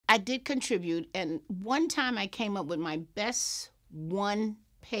I did contribute, and one time I came up with my best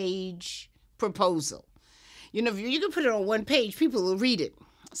one-page proposal. You know, if you can put it on one page, people will read it.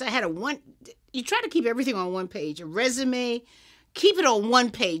 So I had you try to keep everything on one page. A resume, keep it on one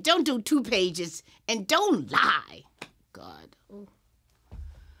page. Don't do 2 pages, and don't lie. God. Oh.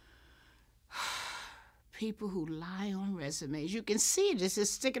 People who lie on resumes. You can see it. It's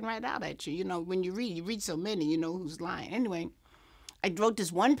just sticking right out at you. You know, when you read so many, you know who's lying. Anyway, I wrote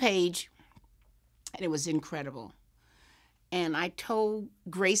this one page, and it was incredible. And I told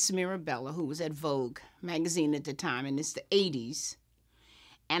Grace Mirabella, who was at Vogue magazine at the time, and it's the 80s,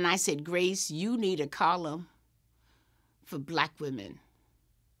 and I said, Grace, you need a column for black women.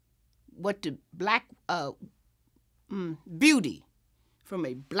 What the black beauty from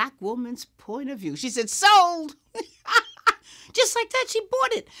a black woman's point of view. She said, sold. Just like that, she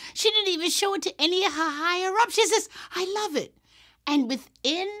bought it. She didn't even show it to any of her higher ups. She says, I love it. And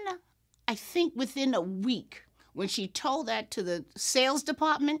within a week, when she told that to the sales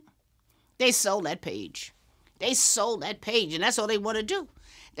department, they sold that page. They sold that page, and that's all they want to do.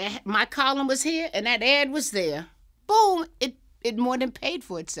 My column was here, and that ad was there. Boom, it more than paid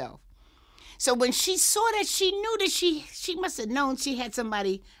for itself. So when she saw that, she knew that she must have known she had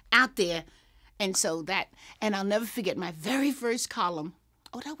somebody out there. And so and I'll never forget my very first column.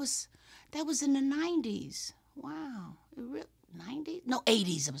 Oh, that was in the 90s. Wow. 90s? No,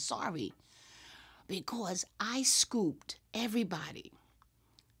 80s, I'm sorry. Because I scooped everybody.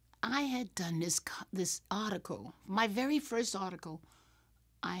 I had done this article. My very first article,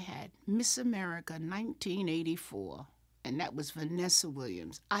 I had Miss America 1984. And that was Vanessa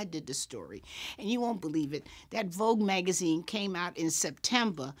Williams. I did the story. And you won't believe it. That Vogue magazine came out in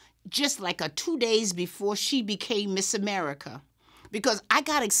September, just like 2 days before she became Miss America. Because I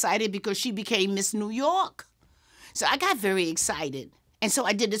got excited because she became Miss New York. So I got very excited. And so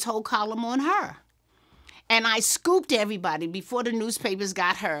I did this whole column on her. And I scooped everybody. Before the newspapers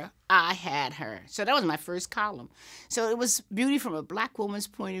got her, I had her. So that was my first column. So it was beauty from a black woman's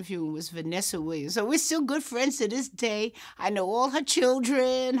point of view. It was Vanessa Williams. So we're still good friends to this day. I know all her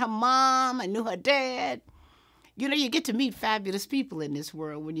children, her mom. I knew her dad. You know, you get to meet fabulous people in this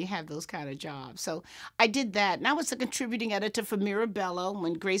world when you have those kind of jobs. So I did that. And I was a contributing editor for Mirabella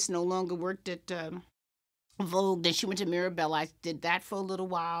when Grace no longer worked at Vogue. Then she went to Mirabella. I did that for a little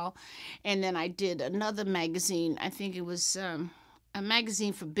while. And then I did another magazine. I think it was a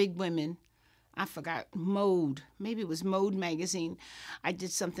magazine for big women. I forgot, Mode. Maybe it was Mode magazine. I did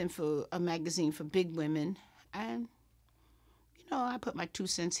something for a magazine for big women. And, you know, I put my 2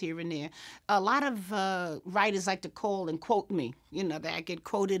 cents here and there. A lot of writers like to call and quote me. You know, that I get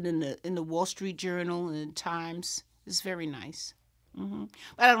quoted in the Wall Street Journal and the Times. It's very nice. Mm-hmm.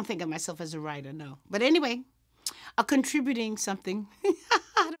 But I don't think of myself as a writer, no. But anyway, contributing something.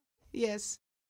 Yes.